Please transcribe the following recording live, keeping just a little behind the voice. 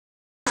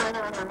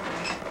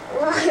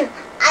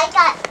I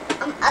got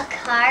a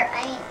car.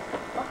 I mean,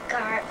 what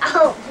car?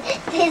 Oh,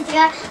 this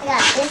car. I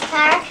got this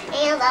car,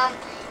 and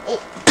it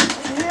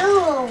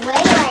flew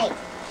away like.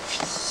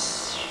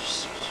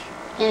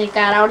 And it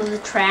got out of the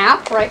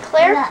trap, right,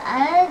 Claire? It got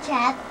out of the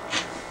trap,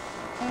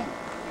 and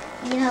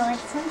you know, like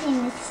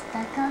something is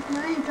stuck off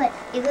mine, but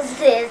it was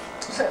this.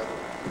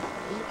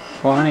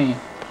 Funny.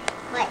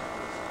 What?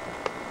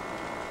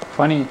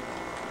 Funny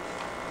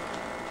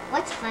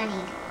What's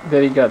funny?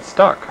 that he got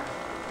stuck.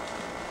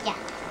 Yeah,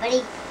 but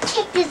he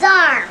kicked his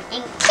arm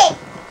and kicked.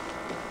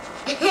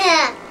 Isn't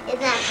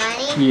that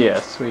funny?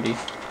 Yes, sweetie.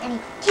 And he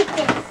kicked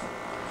it.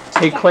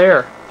 Hey,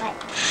 Claire. What?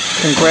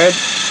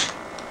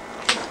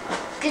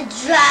 Good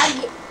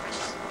job.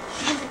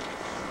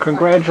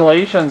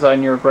 Congratulations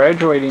on your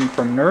graduating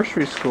from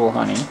nursery school,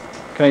 honey.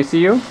 Can I see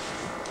you?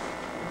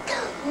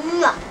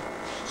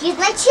 Here's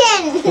my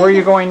chin. Where are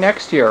you going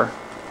next year?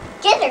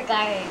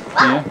 Kindergarten. Wow.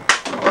 Yeah.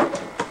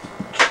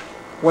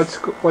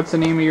 What's the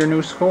name of your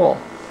new school?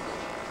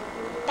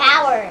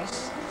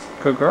 Bowers.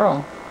 Good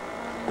girl.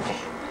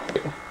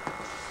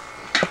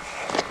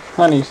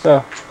 Honey,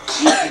 stop.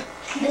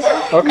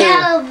 Okay,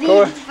 Now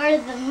go these for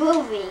the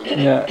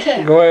movie.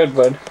 Yeah, go ahead,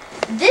 bud.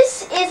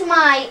 This is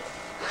my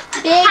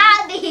big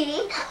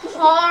Hobby.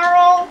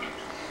 Carl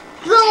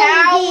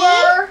Goldie.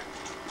 Tower.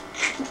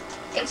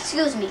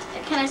 Excuse me,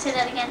 can I say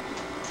that again?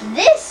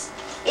 This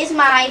is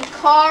my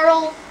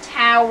Carl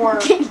Tower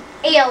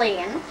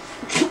alien.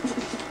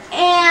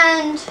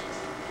 And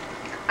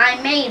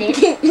I made it.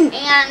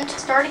 And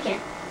start again.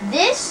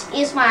 This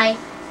is my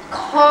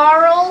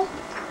Carl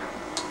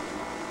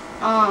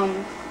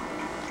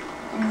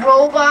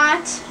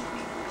robot.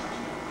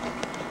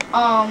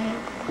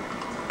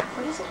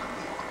 What is it?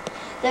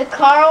 The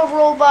Carl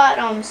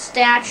robot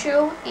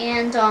statue,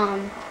 and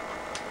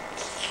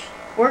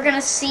we're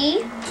gonna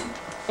see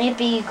it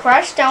be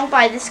crushed down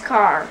by this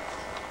car.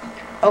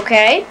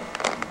 Okay?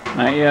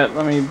 Not yet.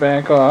 Let me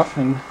back off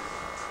and.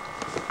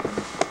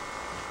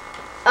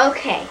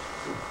 Okay.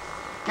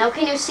 Now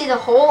can you see the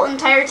whole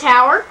entire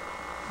tower?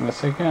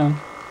 Yes, I can.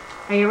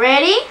 Are you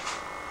ready?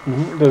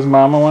 Does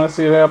Mama want to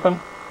see it happen?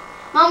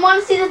 Mom, want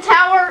to see the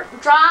tower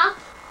drop?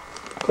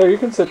 Claire, you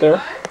can sit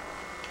there.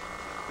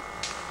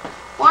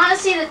 Want to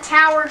see the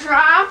tower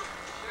drop?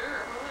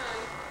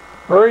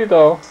 Hurry,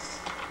 though.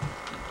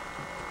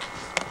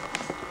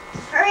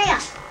 Hurry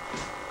up.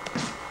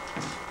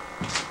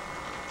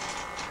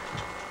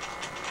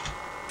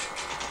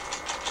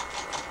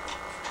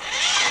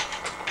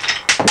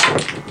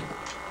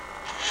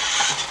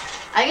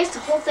 I guess the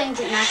whole thing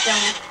did not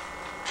down.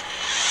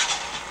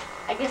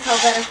 I guess I'll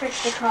better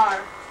fix the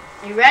car.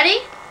 You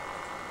ready?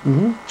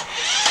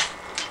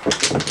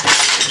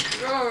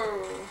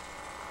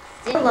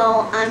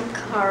 Hello, I'm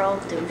Carl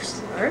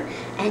Duesler,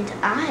 and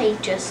I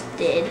just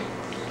did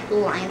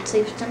Lion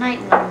Sleeps Tonight,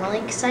 and I'm really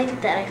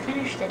excited that I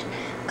finished it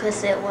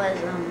because it was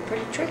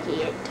pretty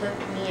tricky. It took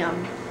me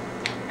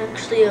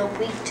actually a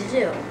week to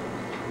do,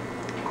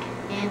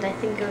 and I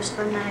think it was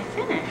fun that I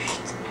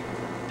finished.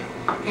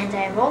 And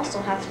I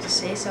also have to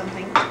say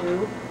something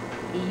to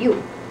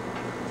you.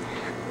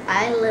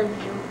 I love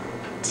you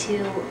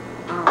to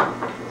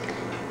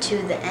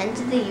the end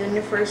of the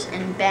universe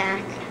and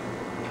back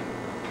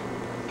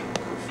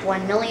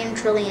 1,000,000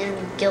 trillion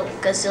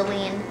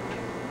gazillion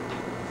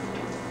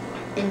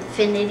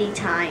infinity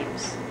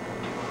times.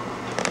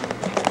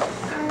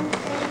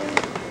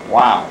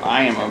 Wow,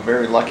 I am a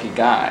very lucky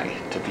guy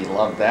to be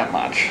loved that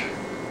much.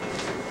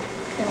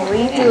 And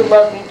we do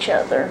love each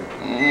other.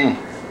 Like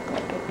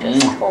I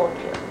just told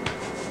you.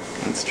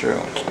 That's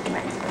true.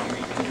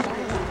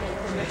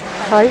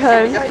 Hi,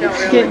 hon.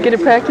 Gonna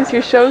practice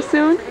your show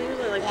soon?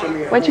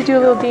 Why don't you do a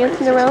little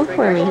dancing around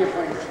for me?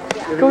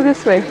 Go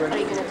this way.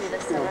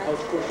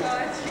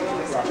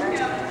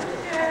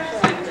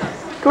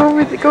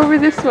 Go over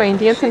this way and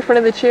dance in front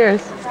of the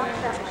chairs.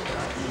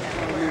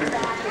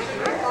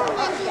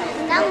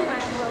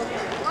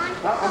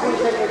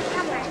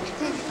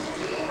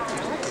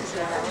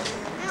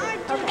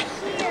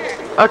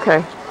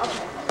 Okay.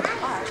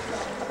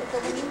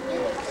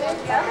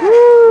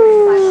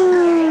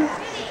 Woo.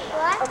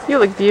 You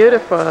look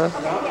beautiful.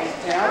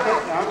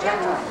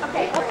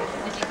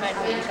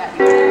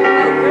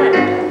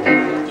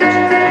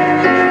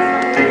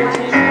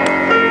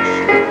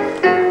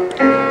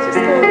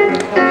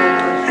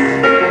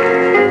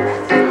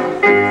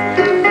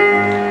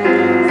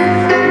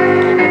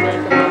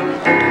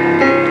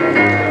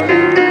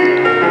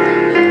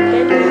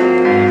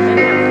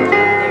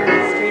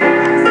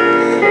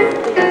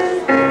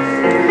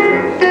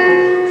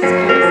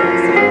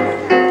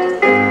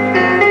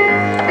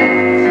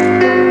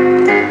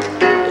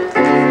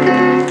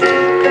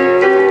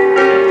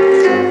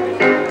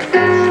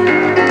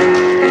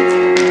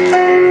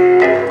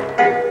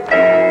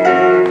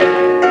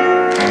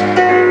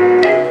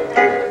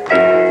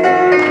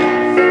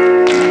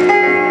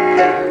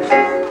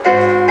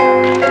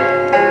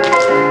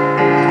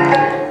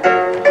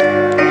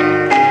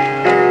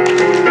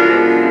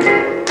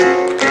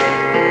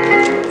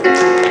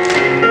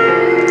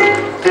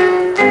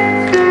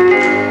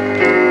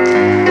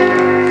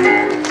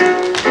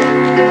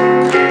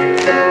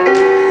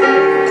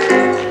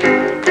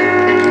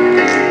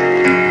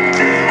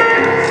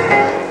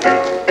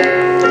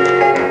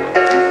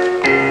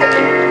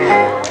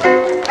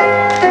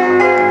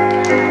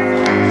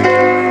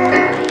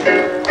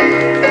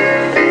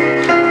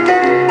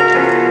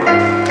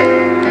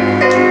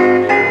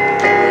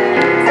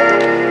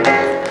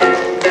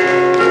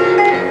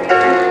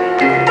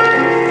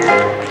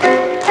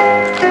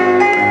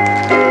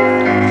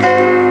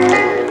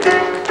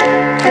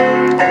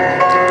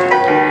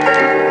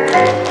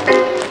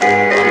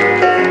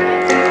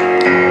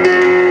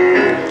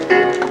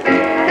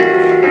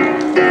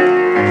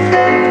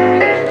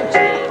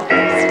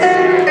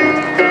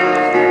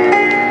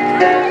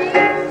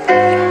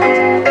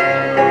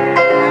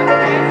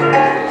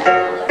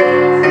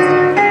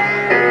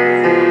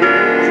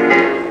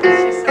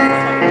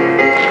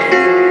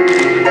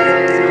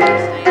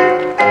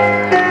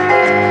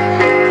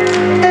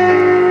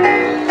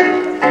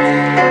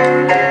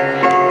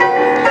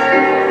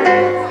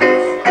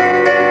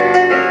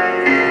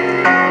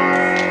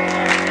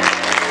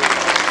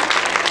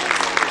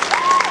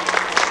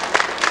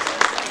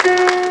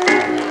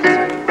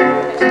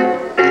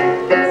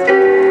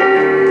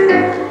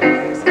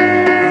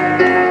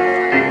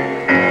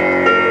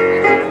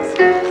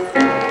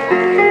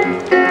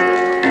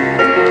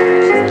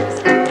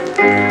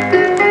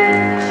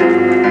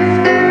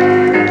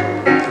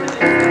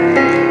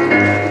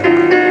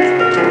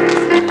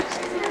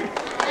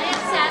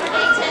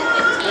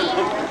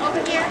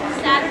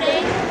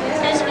 Saturday,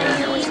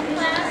 10:15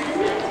 class.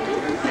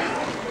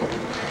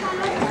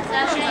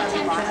 Saturday,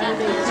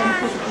 10:15.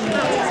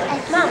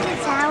 Mom,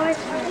 it's ours.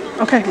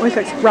 Okay, wait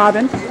a sec.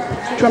 Robin, do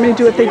you want me to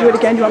do it if they do it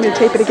again? Do you want me to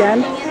tape it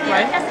again? What? Do you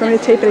want me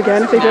to tape it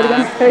again if they do it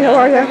again? Hey, how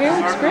are you? Your hair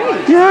looks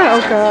great. Yeah,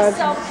 oh God.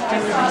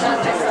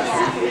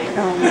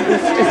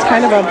 It's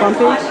kind of a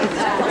bumpy.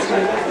 It's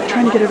like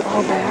trying to get it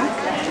all back.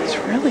 It's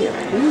really a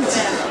pain. It's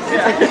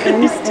like the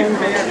ends and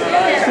here.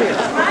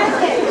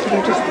 So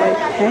they're just like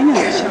hanging.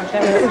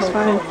 Yeah, it's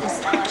fine.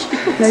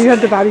 Now you have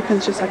the bobby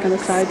pins just like on the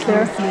sides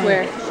there.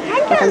 Where?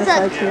 Like on the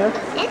sides here.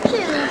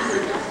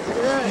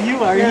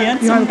 You are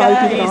handsome, you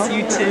guys,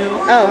 you too.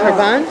 Oh, her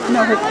bun?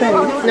 No, her thing.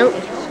 Nope.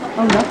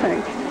 Oh,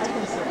 nothing.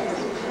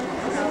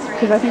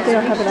 Because I think they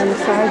all have it on the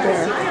side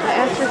there. I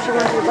asked her if she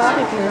wanted the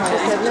bobby pin and she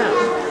said no.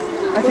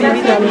 I think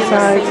it's on the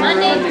sides.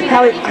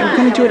 Hallie, I'm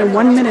going to do it in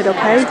 1 minute,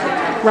 okay?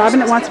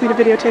 Robin wants me to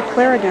videotape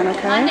Claire again,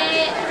 okay?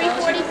 Monday at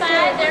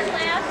 3:45, their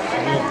class.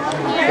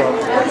 Here.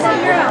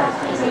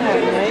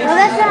 Well,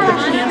 that's not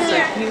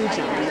Here. Huge on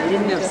it. I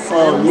didn't know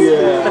so.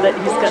 But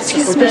he's got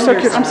Excuse me, they're so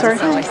cute. I'm sorry.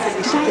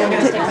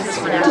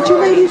 Did you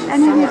ladies,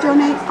 any of you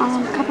donate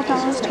a couple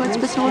dollars towards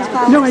Priscilla's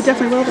vow? No, I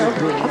definitely will, though.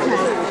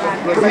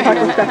 Okay. My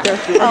pocket's back there.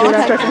 I'll do it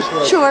after I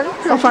finish. Sure.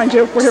 I'll find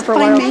you. We're here for a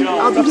while. Find me.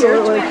 I'll be here.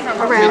 Absolutely.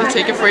 Around.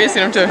 Take it for you so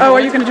you don't have to... Oh,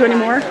 are you going to do any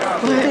more?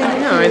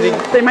 No, I think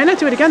They might not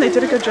do it again. They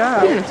did a good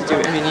job. you don't have to do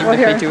it. I mean, even Well, if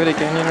here. they do it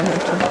again, you don't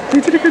have to...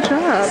 They did a good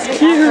job.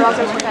 Cute.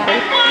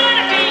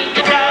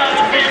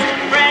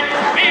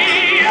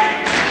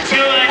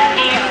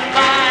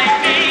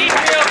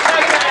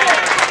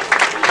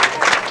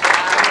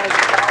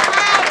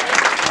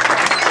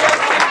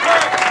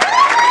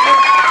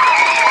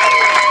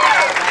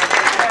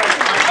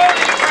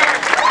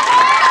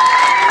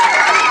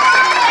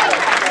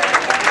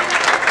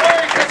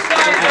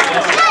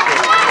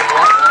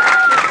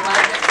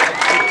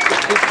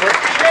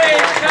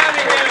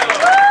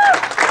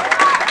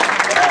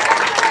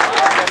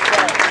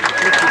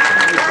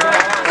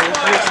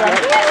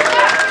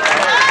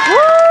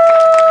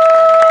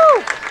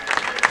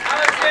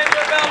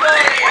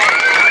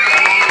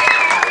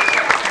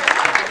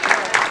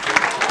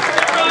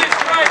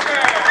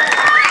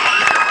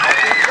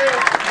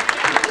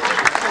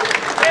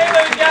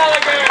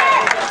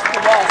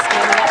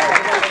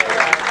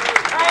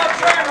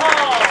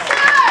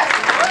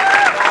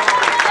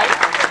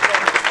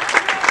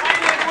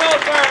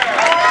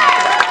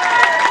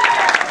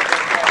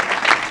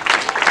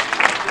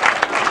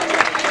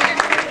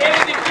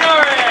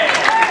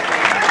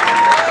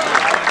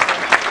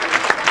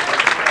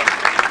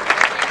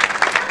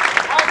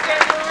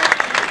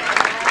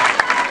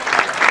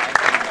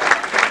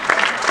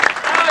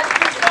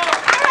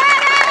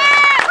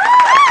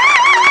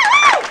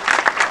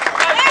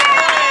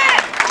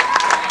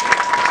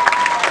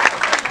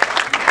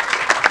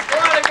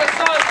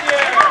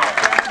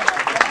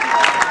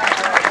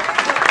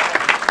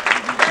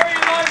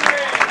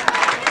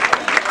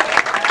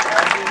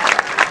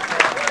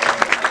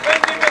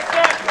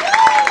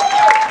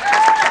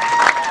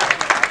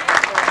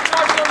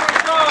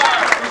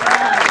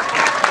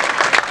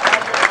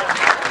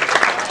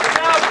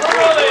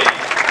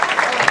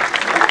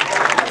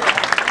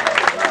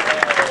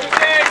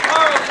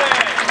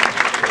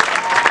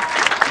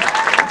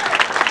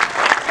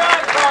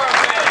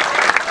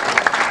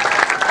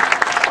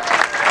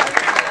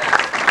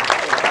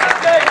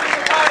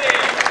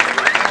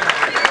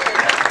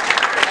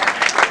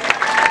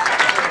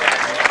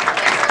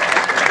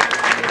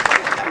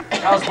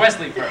 How's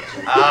Wesley first?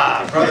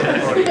 Ah, brother.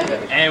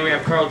 And we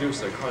have Carl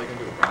Duesler. Carl, you can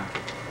do it, Ron.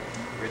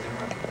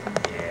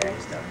 Yeah,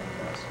 he's done it.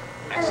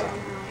 Excellent.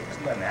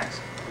 Isn't that Max?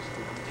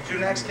 Did you do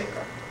an axe kick?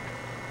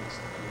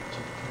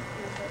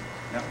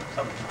 No?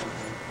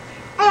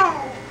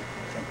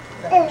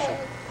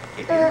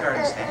 Keep your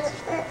guard stance.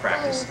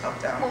 Practice up,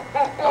 down. Don't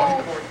hit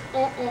the board.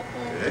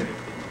 Good.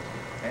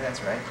 Hey,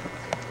 that's right.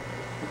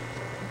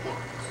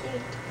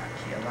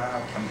 Key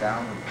allowed. Come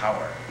down with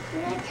power.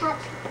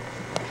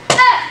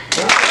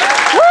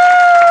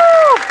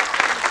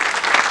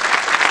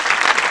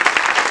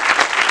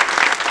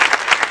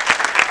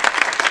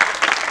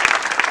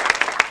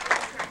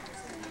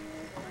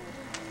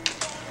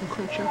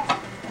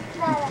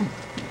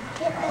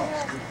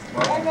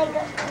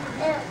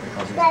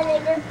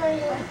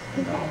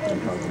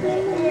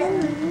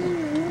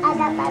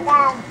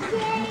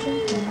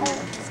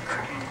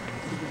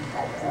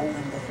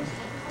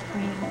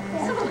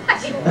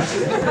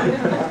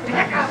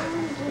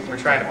 We're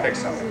trying to pick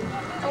something.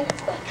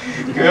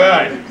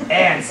 Good.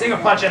 And single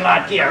punch and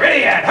lot gear.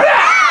 Ready and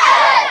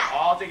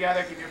all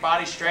together. Keep your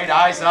body straight.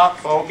 Eyes up.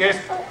 Focus.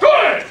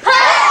 Good.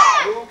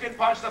 Who can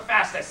punch the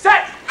fastest?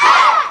 Set.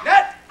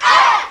 Net.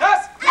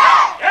 Yes.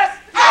 Yes.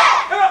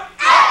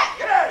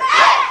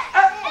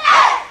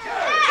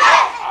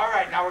 All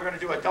right. Now we're going to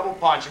do a double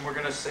punch, and we're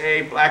going to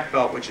say black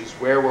belt, which is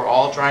where we're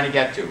all trying to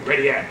get to.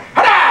 Ready and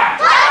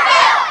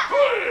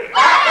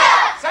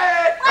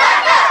set.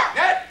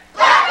 Net.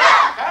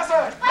 Pass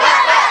it.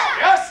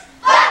 Yes.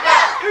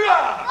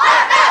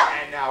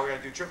 And now we're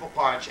going to do triple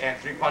punch and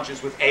 3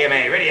 punches with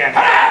AMA. Ready and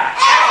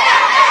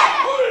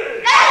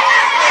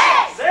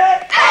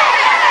sit.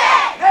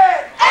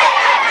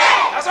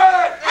 That's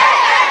it.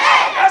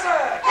 That's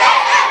it.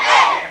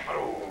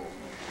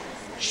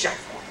 Shut.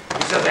 Give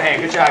yourselves a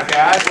hand. Good job,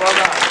 guys. Well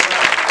done.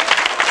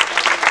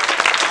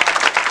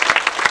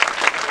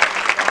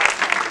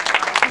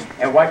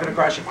 And wipe it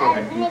across your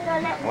forehead.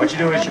 And what you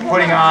do is you're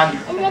putting on...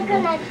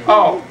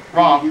 Oh,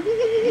 wrong.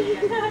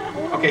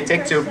 Okay,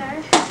 take 2. All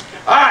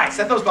right,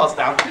 set those belts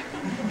down.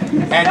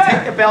 And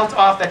take the belt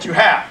off that you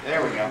have.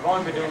 There we go.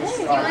 I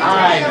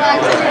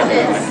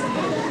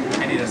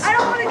need a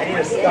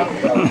stuff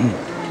belt.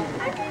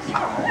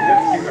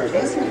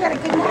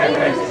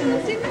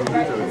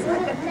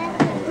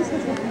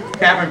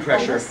 Cabin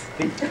pressure.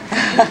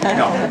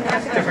 No,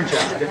 different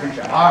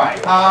job. All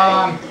right.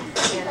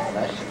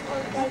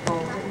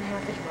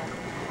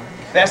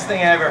 Best thing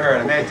I ever heard.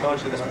 I may have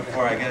told you this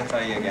before. I gotta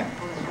tell you again.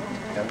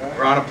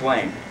 We're on a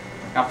plane.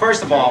 Now,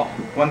 first of all,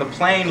 when the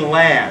plane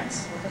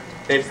lands,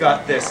 they've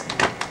got this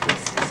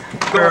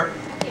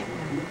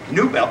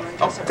new belt.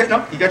 Oh,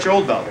 no, you got your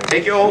old belt.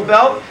 Take your old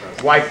belt,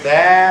 wipe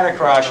that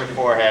across your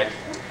forehead.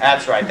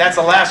 That's right. That's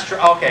the last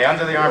okay,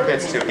 under the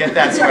armpits too. Get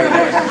that sweat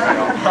away.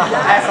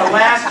 That's the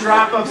last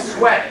drop of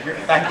sweat,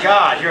 thank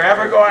God, you're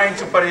ever going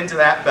to put into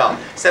that belt.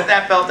 Set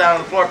that belt down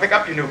on the floor, pick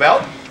up your new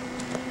belt.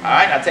 All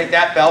right, now take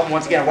that belt and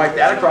once again wipe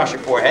that across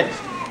your forehead.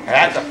 And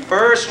that's the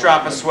first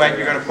drop of sweat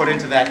you're going to put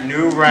into that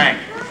new rank.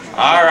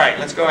 All right,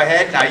 let's go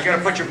ahead. Now you're going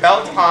to put your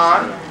belt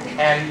on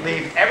and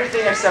leave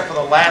everything except for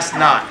the last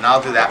knot, and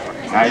I'll do that one.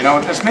 Now you know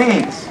what this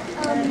means.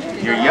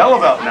 You're yellow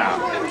belt now,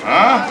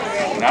 huh?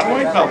 Not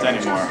white belt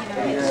anymore.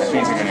 This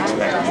means they're going to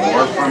expect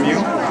more from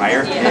you,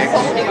 higher kicks,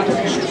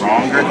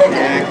 stronger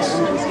kicks,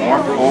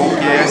 more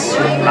focus,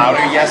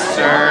 louder yes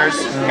sirs.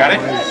 Got it?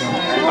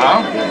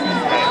 Huh?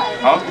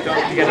 Oh,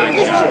 you got to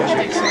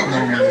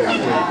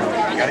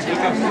got to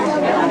keep up.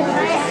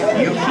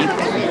 You keep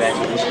it.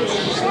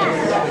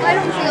 I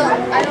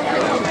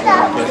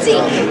don't feel see.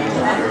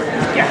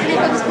 Yeah. It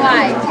looks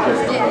wide.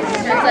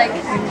 It's like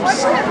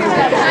what's happening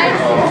that time?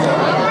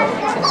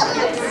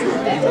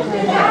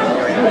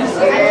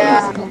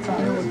 Yeah.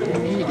 What they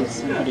need is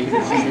somebody who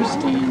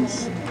understands.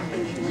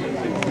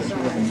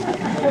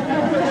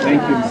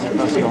 Thank you.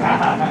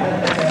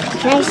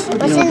 Nice.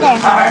 What's in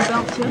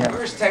there?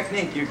 First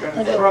technique you're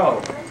going to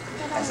throw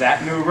is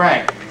that new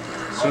rank,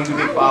 soon to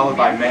be followed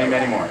by many,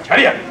 many more.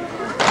 Hurry up!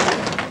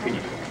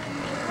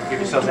 Give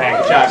yourselves a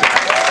hand. Good job.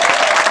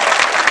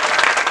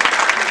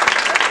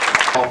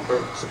 For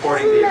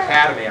supporting the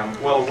Academy, I'm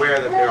well aware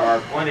that there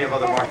are plenty of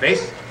other more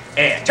face.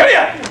 And hurry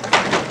up!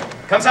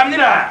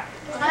 Kamsahamnida!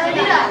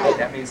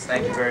 That means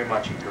thank you very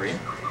much in Korean.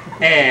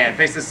 And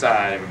face this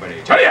side,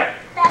 everybody. Hurry up!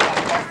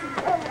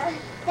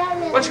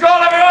 What you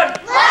call everyone?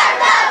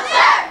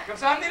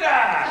 Kamsahamnida!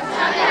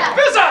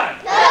 Busan!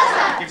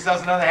 Give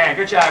yourselves another hand.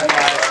 Good job,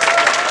 guys.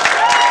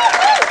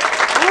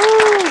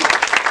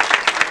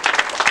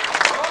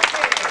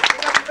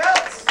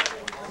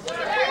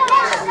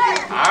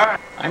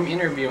 I'm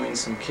interviewing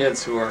some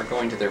kids who are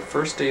going to their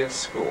first day of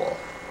school.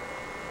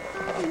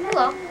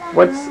 Hello.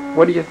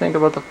 What do you think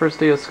about the first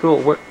day of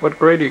school? What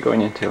grade are you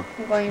going into?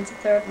 I'm going into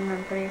 3rd and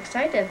I'm pretty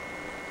excited.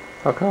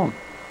 How come?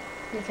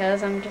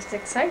 Because I'm just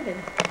excited.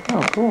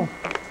 Oh, cool.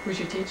 Who's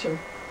your teacher?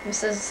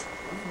 Mrs.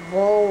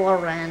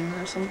 Volleren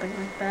or something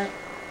like that.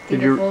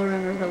 Did you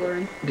Volleren or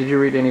Villerin. Did you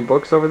read any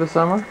books over the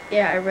summer?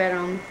 Yeah, I read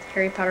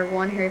Harry Potter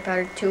 1, Harry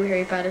Potter 2,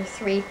 Harry Potter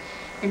 3,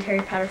 and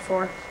Harry Potter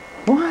 4.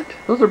 What?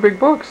 Those are big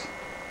books.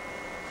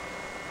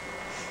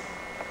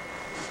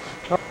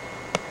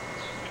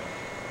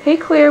 Hey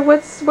Claire,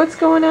 what's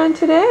going on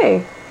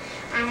today?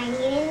 I'm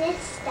going to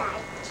start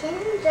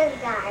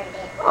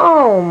kindergarten.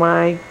 Oh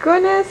my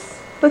goodness.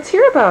 Let's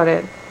hear about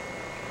it.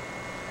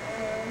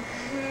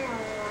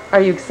 Are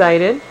you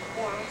excited?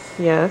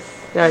 Yes.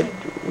 Yes.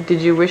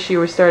 Did you wish you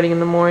were starting in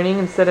the morning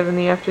instead of in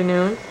the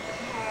afternoon?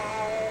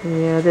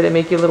 Yeah. Did it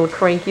make you a little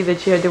cranky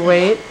that you had to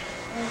wait?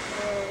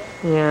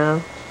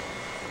 Yeah.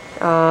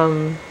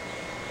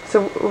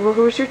 So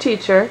who's your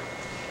teacher?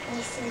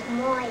 Mrs.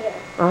 Moyer.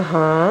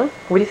 Uh-huh.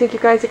 What do you think you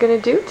guys are going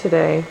to do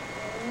today? I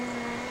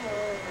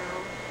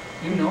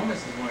don't know. You know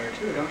Mrs. Moyer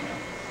too, don't you?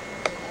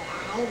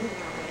 I know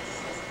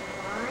Mrs.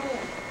 Moyer.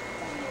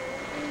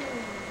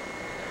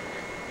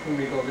 Can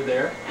we go over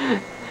there?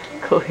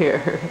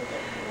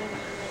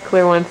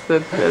 Claire wants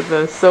the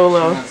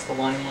solo That's the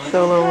limelight.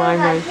 solo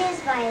limelight. His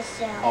by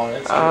himself. Oh,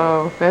 that's good.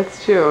 Oh,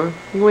 that's true.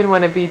 You wouldn't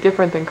want to be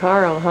different than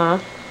Carl, huh?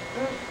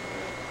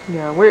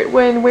 Yeah.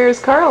 Where's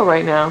Carl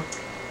right now?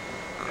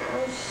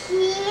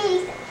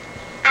 He's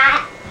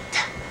at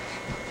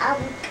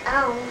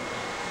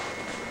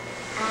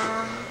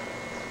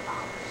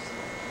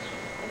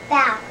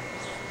Bowers.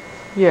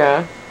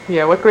 Yeah.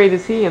 Yeah. What grade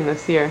is he in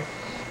this year?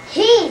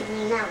 He's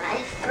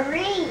number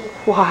 3.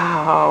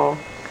 Wow.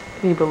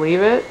 Can you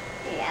believe it?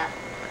 Yeah.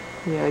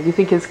 Yeah. Do you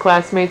think his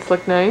classmates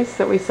look nice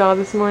that we saw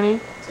this morning?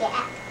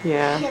 Yeah.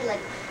 Yeah. He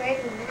looked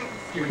pretty nice.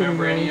 Do you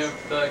remember any nice.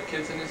 of the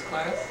kids in his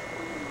class?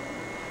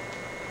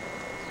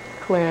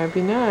 Claire,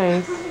 be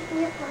nice.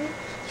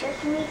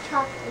 Just me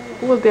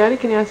talking. Well, Daddy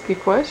can ask you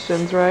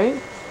questions, right? Do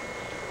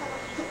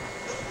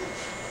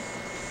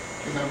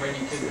you remember any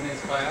kids in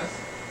his class?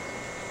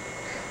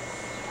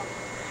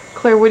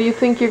 Claire, what do you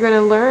think you're going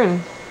to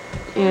learn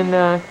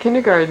in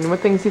kindergarten? What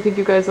things do you think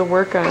you guys will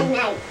work on? And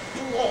I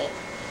did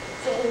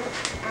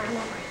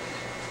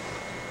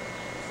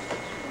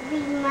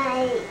read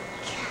my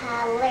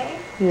color.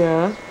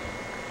 Yeah.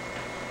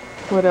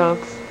 What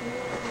else?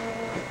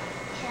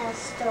 Tell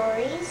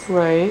stories.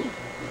 Right.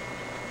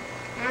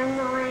 I don't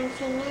know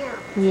anything else.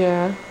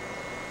 Yeah.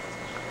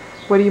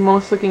 What are you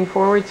most looking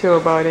forward to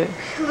about it?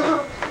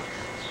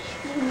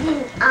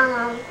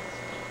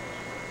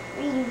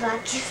 Reading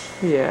books.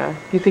 Yeah.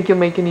 You think you'll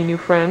make any new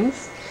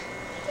friends?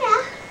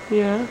 Yeah.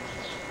 Yeah.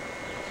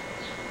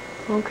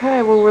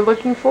 Okay, well, we're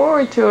looking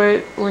forward to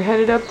it. We're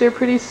headed up there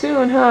pretty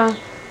soon, huh?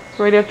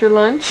 Right after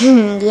lunch?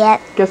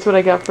 Yep. Guess what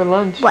I got for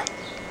lunch? What?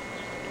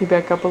 Can you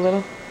back up a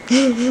little?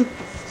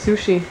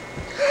 Sushi.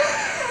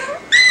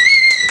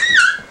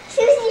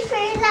 Susie for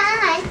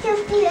lunch.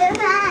 Susie for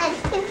lunch.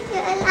 Susie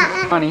for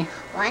lunch. Honey.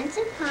 Once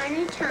upon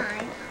a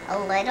time, a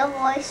little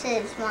boy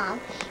said, "Mom,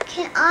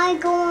 can I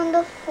go in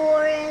the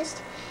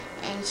forest?"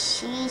 And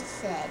she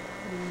said,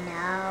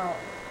 "No."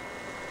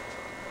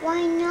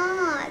 Why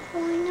not?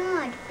 Why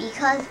not?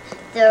 Because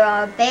there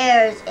are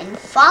bears and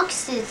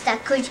foxes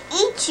that could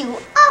eat you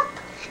up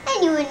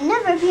and you would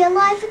never be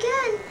alive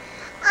again.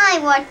 I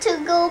want to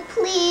go,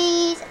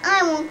 please.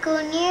 I won't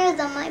go near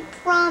them, I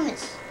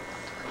promise.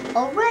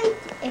 All right,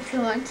 if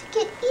you want to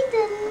get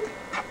eaten.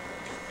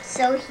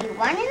 So he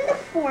went in the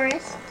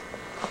forest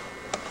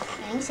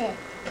and he said,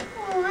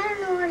 "Oh, I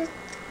don't know where to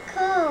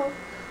go."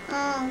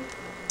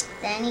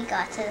 Then he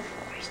got to the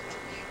forest.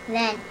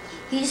 Then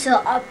he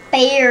saw a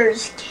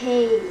bear's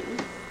cave.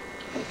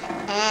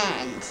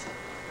 And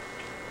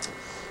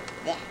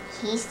then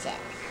he said,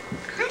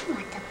 "I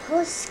want to pull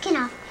his skin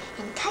off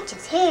and touch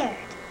his hair."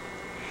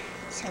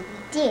 So we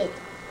did.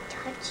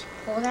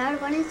 Pulled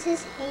out one of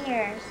his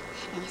hairs.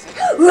 And he said,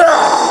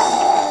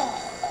 "Roar!"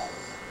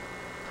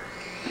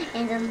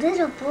 And the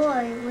little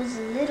boy was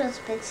a little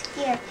bit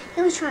scared.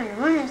 He was trying to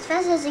run as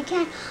fast as he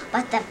can,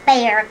 but the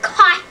bear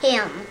caught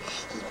him.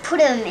 He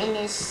put him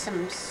in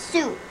some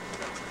soup.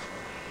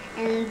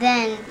 And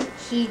then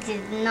he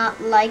did not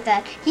like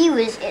that. It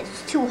was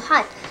too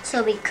hot,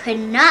 so he could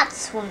not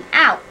swim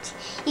out.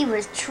 He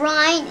was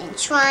trying and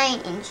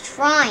trying and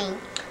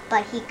trying,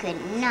 but he could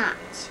not.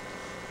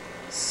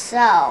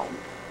 So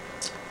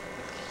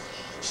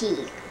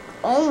he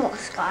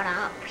almost got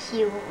up.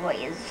 He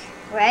was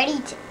ready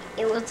to.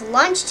 It was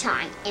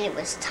lunchtime, and it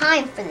was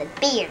time for the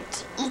bear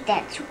to eat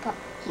that soup up.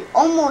 He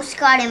almost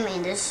got him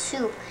in the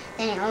soup.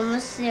 Then he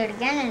almost did it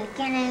again and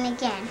again and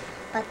again.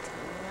 But the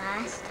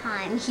last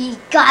time he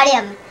got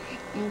him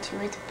into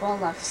his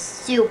bowl of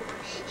soup.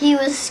 He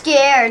was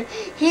scared.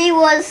 He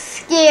was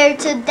scared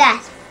to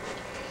death.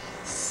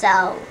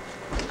 So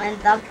when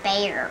the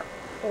bear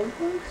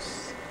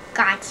almost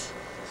got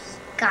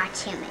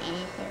him in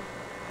his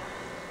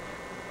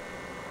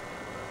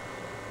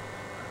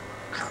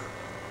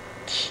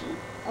he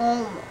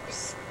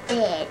almost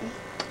did.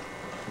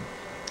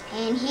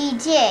 And he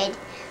did,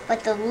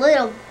 but the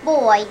little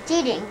boy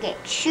didn't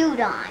get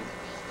chewed on.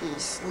 He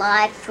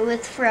slid through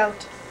his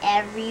throat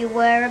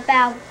everywhere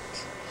about.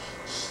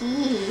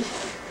 He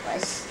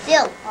was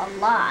still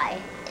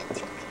alive.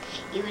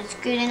 He was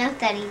good enough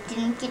that he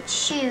didn't get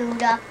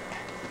chewed up.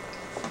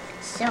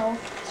 So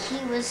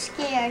he was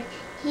scared.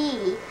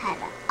 He had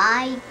an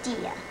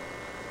idea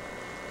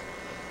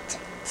to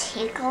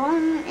tickle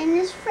him in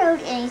his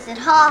throat, and he said,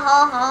 "Ha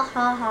ha ha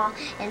ha ha."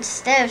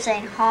 Instead of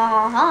saying ha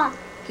ha ha,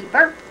 he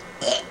burped.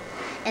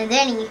 And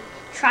then he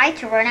tried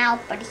to run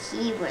out, but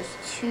he was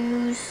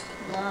too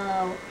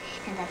slow,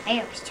 and the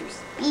bear was too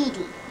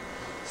speedy.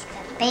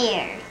 The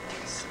bear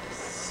was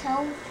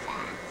so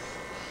fast.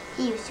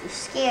 He was too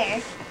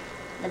scared.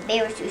 The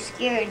bear was too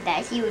scared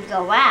that he would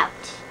go out.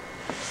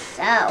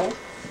 So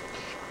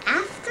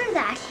after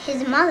that,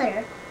 his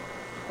mother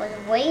was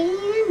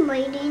waiting and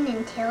waiting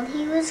until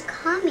he was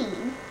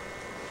coming.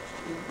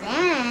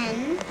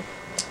 Then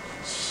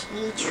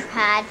she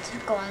tried to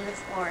go in the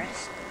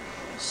forest.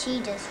 She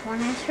just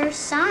wanted her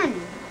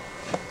son.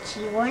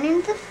 She went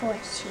in the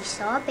forest. She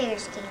saw a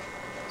bear's cave.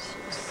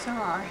 She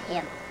saw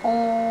him.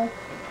 Oh,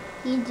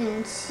 he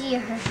didn't see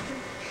her.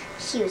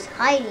 She was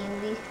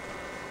hiding,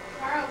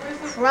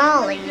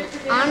 crawling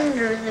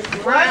under the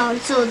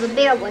ground so the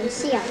bear wouldn't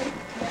see her.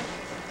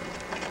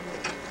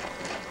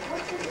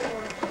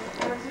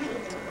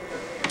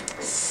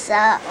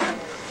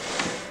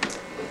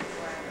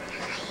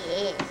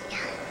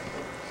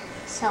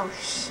 So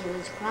she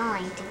was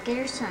crawling to get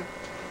her son.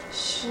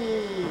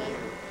 She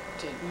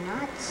did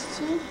not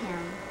see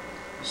him.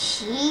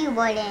 She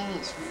went in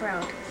his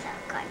throat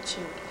without getting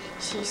chewed.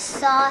 She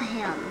saw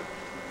him.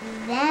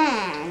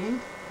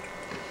 Then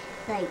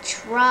they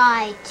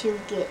tried to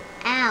get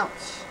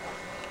out.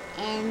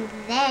 And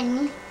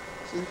then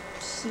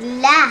he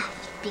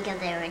laughed because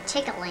they were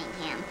tickling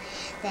him.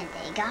 Then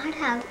they got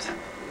out.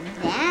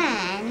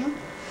 Then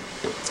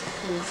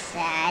he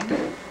said,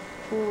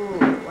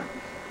 "Ooh,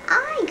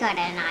 I I got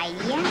an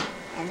idea.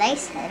 And they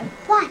said,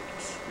 what?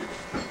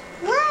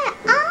 Well,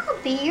 I'll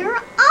be your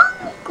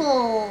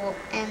uncle.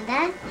 And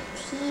that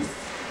he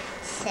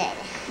said,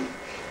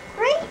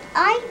 great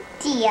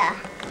idea.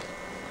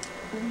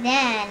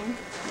 Then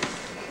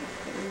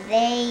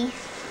they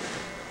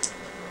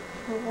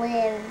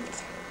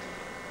lived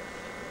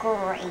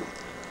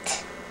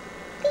great.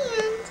 The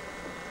end.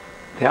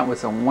 That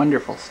was a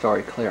wonderful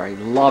story, Claire. I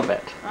love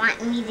it.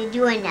 Want me to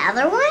do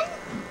another one?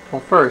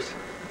 Well, first,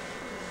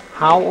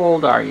 how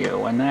old are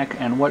you,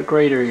 and what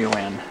grade are you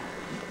in?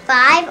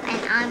 5,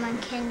 and I'm in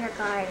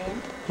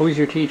kindergarten. Who's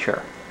your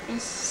teacher?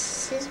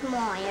 Mrs.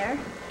 Moyer.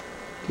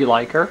 Do you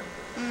like her?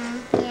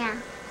 Yeah.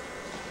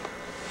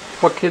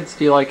 What kids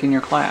do you like in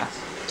your class?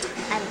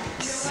 I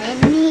like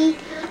Sydney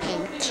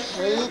and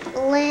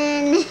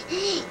Caitlin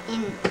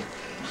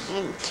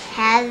and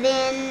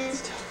Kevin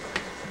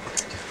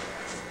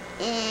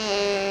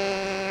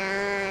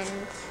and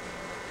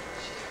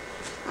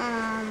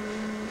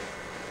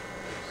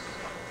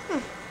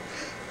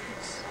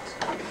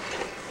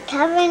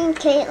Kevin,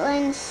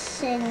 Caitlin,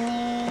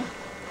 Sydney,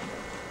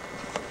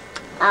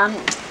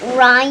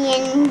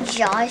 Ryan,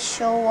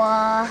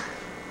 Joshua,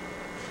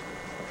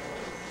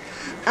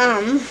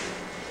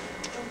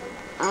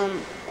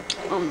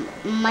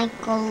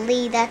 Michael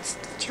Lee, that's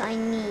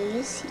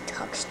Chinese. He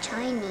talks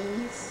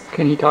Chinese.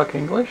 Can he talk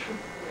English?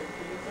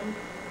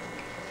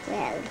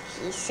 Well,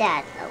 he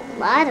said a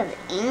lot of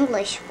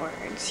English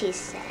words, he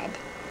said.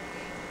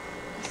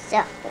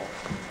 So,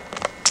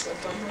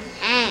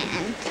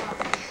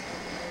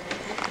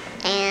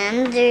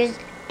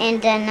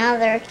 and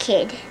another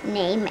kid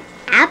named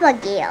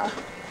Abigail.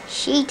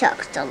 She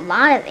talks a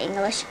lot of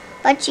English,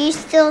 but she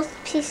still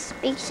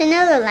speaks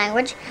another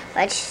language,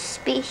 but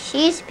she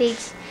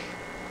speaks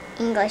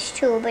English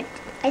too, but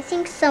I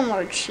think some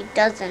words she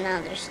doesn't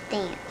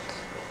understand.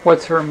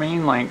 What's her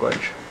main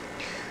language?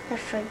 I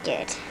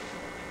forget.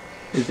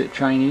 Is it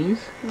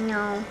Chinese?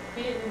 No.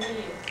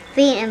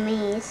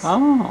 Vietnamese.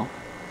 Oh.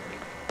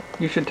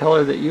 You should tell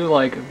her that you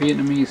like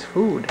Vietnamese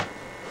food.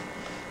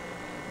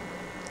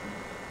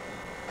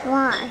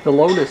 Why? The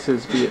Lotus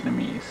is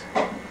Vietnamese.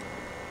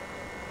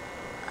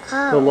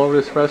 Oh. The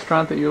Lotus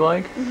restaurant that you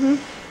like? Mm-hmm.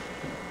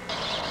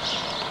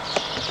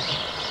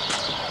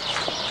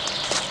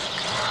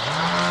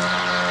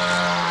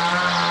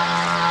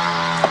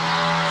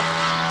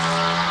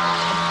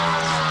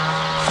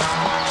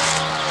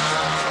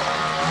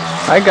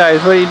 Hi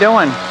guys, what are you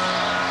doing?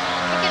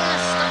 Picking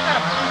the stuff out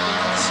of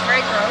pumpkins. It's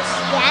very gross.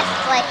 Yes,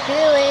 like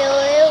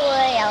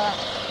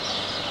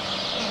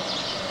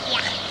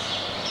yeah.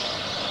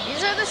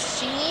 These are the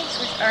seeds,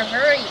 which are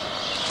very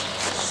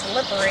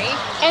slippery.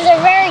 And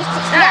they're very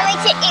yummy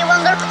to eat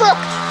when they're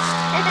cooked.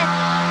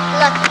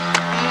 Look.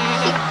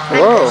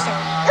 Whoa.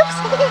 Oops.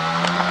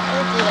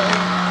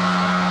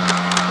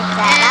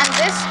 And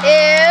this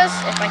is,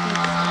 if I can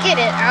get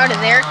it out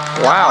of there,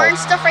 Wow. the orange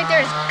stuff right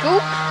there is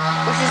goop,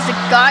 which is the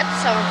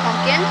guts of a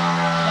pumpkin.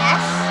 Yes.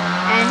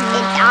 And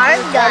It's our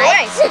throw it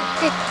away. guts.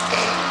 It's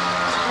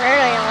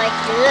really like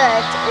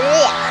guts.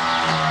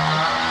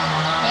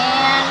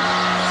 And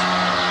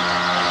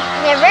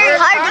they're very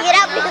hard to get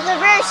out because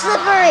they're very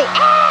slippery.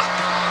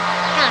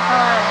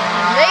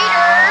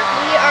 later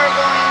we are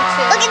going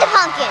to Look at the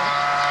pumpkin.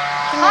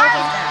 Can you look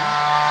at them?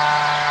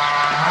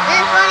 Isn't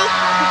that funny?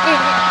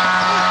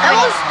 I'm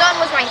almost done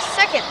with my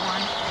second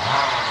one.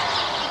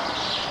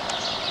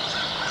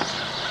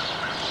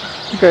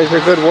 You guys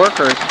are good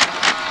workers.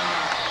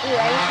 Ooh,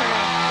 I just want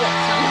to get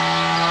some.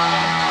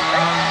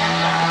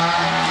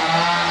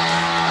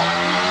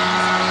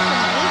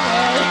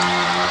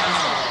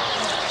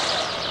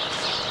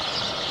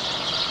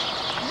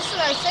 This is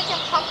my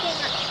second pumpkin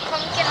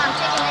I'm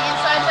taking the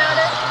insides out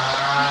of.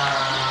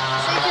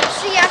 So you can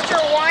see after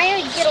a while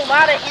you get a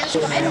lot of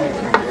inside.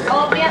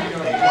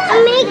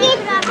 I'm making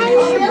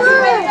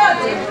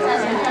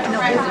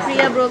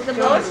Priya broke the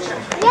boat?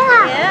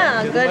 Yeah.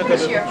 Yeah, good. A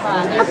plate of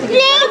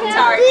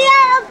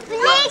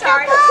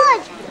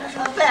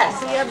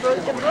Priya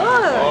broke the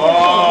boat.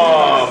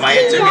 Oh, my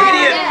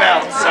intermediate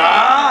belts,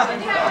 huh?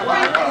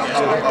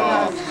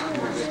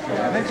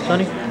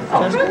 Sonny?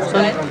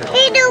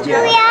 Hey,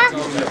 Duesler.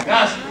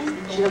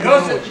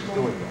 Joseph,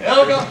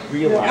 Elga,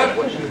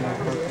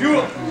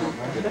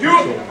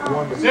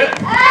 sit.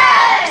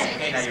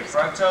 Okay, now your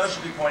front toes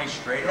should be pointing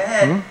straight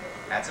ahead.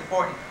 That's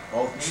important.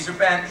 Both knees are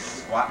bent,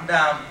 squatting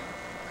down.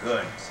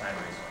 Good.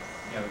 Sideways.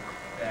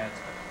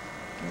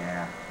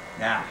 Yeah.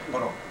 Now,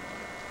 hold on.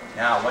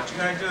 Now, what you're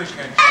going to do is you're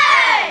going to...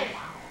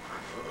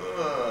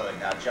 Good.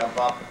 Now jump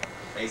up,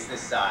 face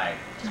this side.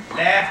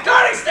 Left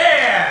guarding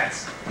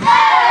stance!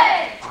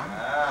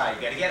 Ah,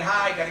 you got to get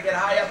high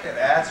up there.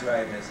 That's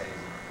right, Miss Hazel.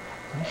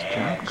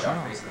 And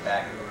jump face the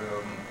back of the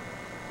room.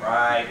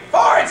 Right.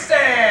 Forward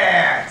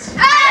stance!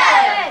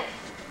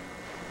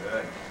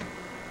 Good.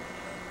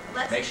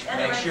 Make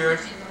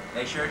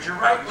sure it's your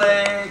right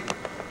leg.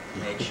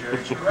 Make sure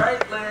it's your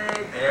right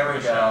leg. There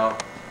we go.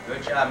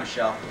 Good job,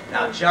 Michelle.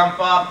 Now jump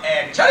up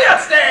and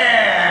chariot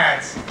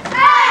stance!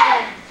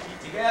 Keep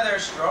together,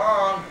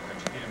 strong.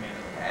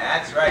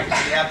 That's right,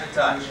 you have to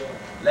touch.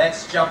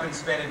 Let's jump and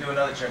spin and do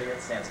another chariot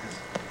stance, because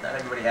not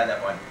everybody had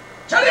that one.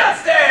 Chariot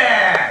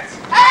stance!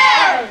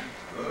 Hey!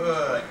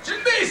 Good.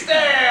 Chin-knee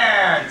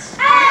stance!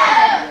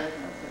 Hey!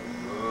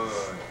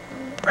 Good.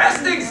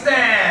 Resting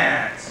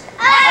stance!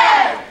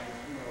 Hey!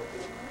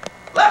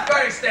 Left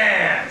guarding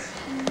stance!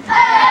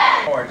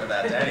 Hey! Forward to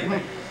that,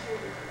 anyway.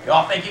 You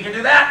all think you can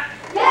do that?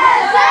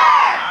 Yes,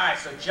 sir! Alright,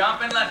 so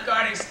jump and left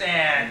guarding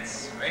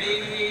stance.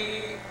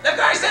 Ready? Left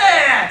guarding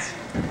stance!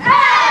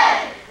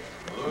 Hey!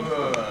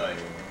 Good.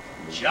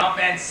 Jump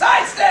and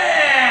side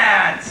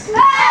stance!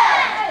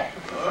 Hey!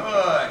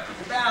 Good. Keep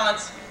your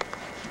balance.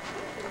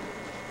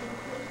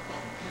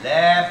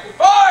 Left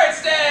forward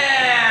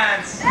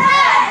stance!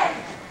 Hey!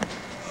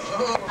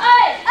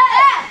 Hey!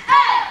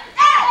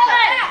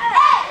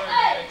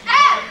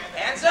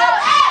 Hands up!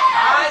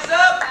 Eyes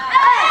up!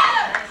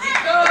 Keep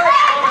going!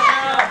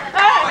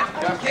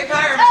 Kick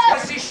higher. I'm just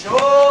gonna see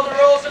shoulder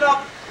rolls it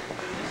up.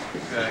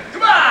 Good.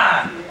 Come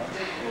on!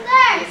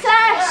 Sir!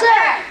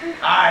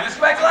 Alright, let's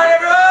go back to line,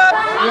 everyone!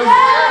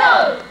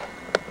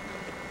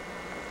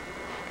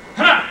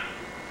 하나,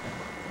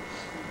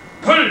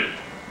 둘,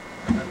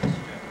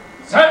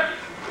 셋,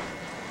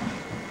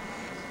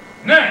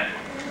 넷,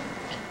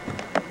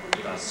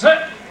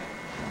 다섯,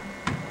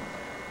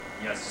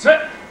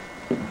 여섯,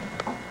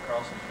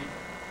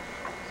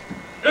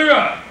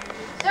 일곱,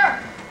 Sir!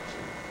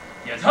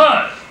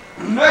 여덟,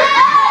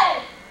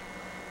 Hey!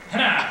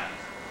 하나,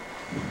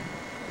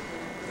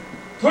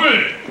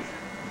 둘,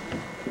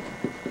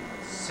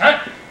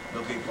 셋,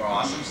 Looking for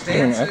awesome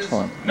stances.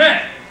 Excellent.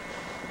 넷,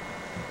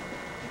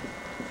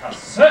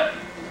 다섯,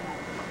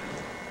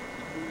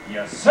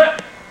 여섯,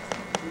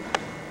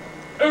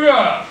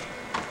 일곱,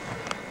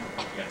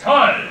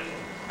 여덟,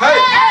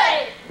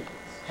 Hey!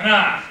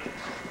 하나,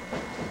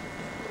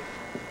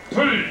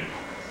 둘,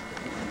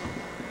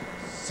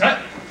 셋,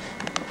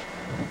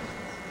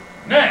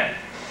 넷,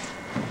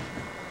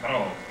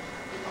 바로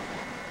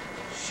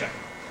시작.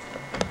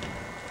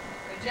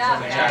 Good job,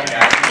 Good guys. job,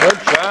 guys. Good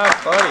job,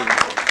 buddy.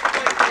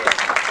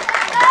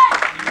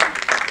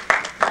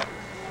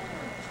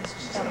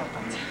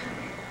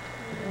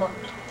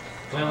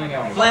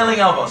 Flailing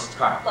elbows,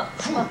 Carl.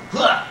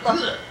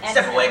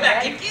 Step away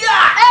back, kick.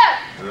 Yeah!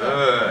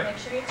 Good. Make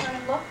sure you turn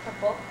and look for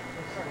both,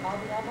 for all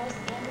the elbows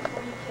and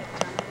before you kick.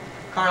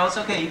 Carl, it's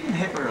okay. You can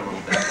hip her a little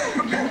bit.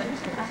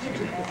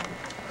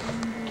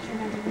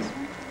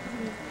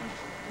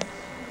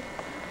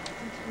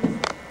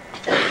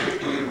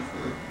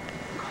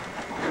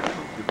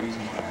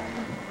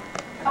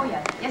 Oh,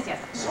 yeah. Yes.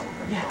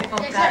 Yeah. They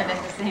both got it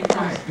at the same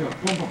time. Boom,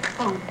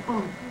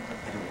 boom.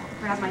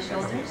 Grab my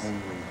shoulders.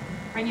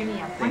 Bring your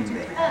knee up. 1, 2,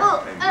 3.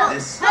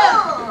 This.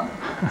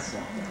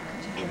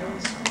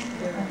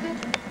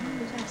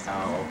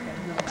 Oh, okay.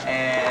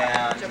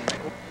 And.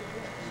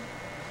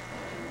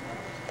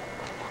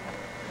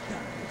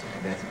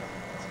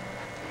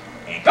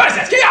 And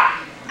Kia!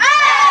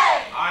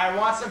 I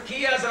want some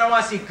Kias and I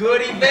want to see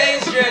good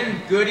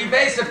evasion, good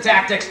evasive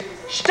tactics.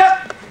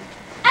 Stop!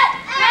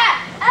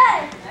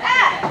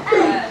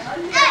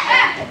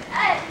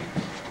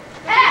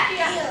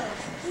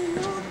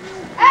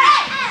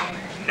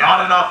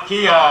 Not enough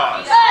Kias.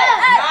 Nice.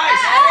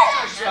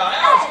 Thanks, Michelle.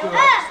 That was good.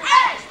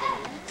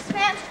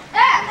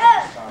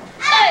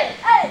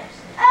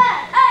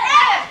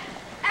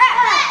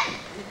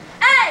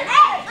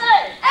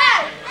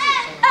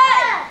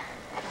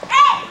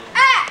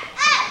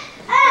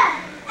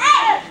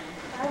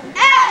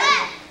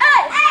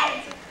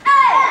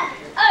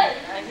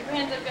 Keep your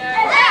hands up,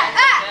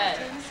 guys. Good.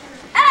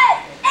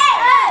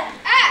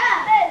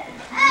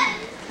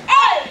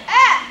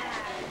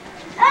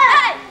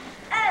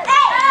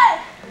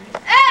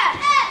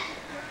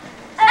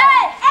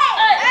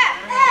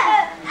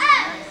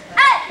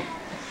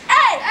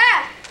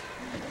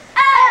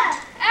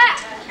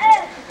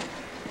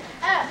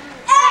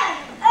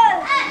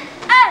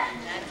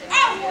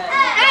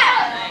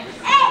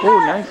 Oh,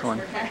 nice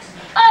one.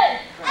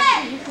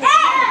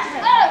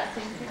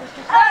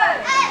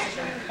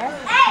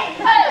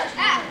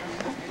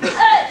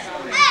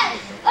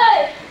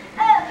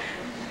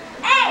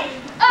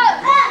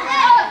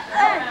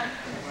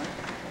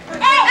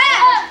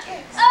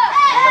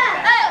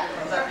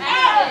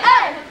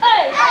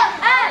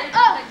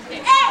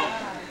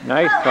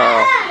 Nice,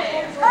 Carl.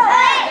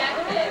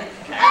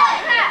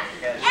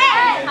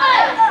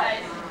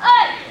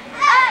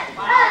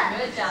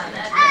 Good, John.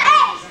 That's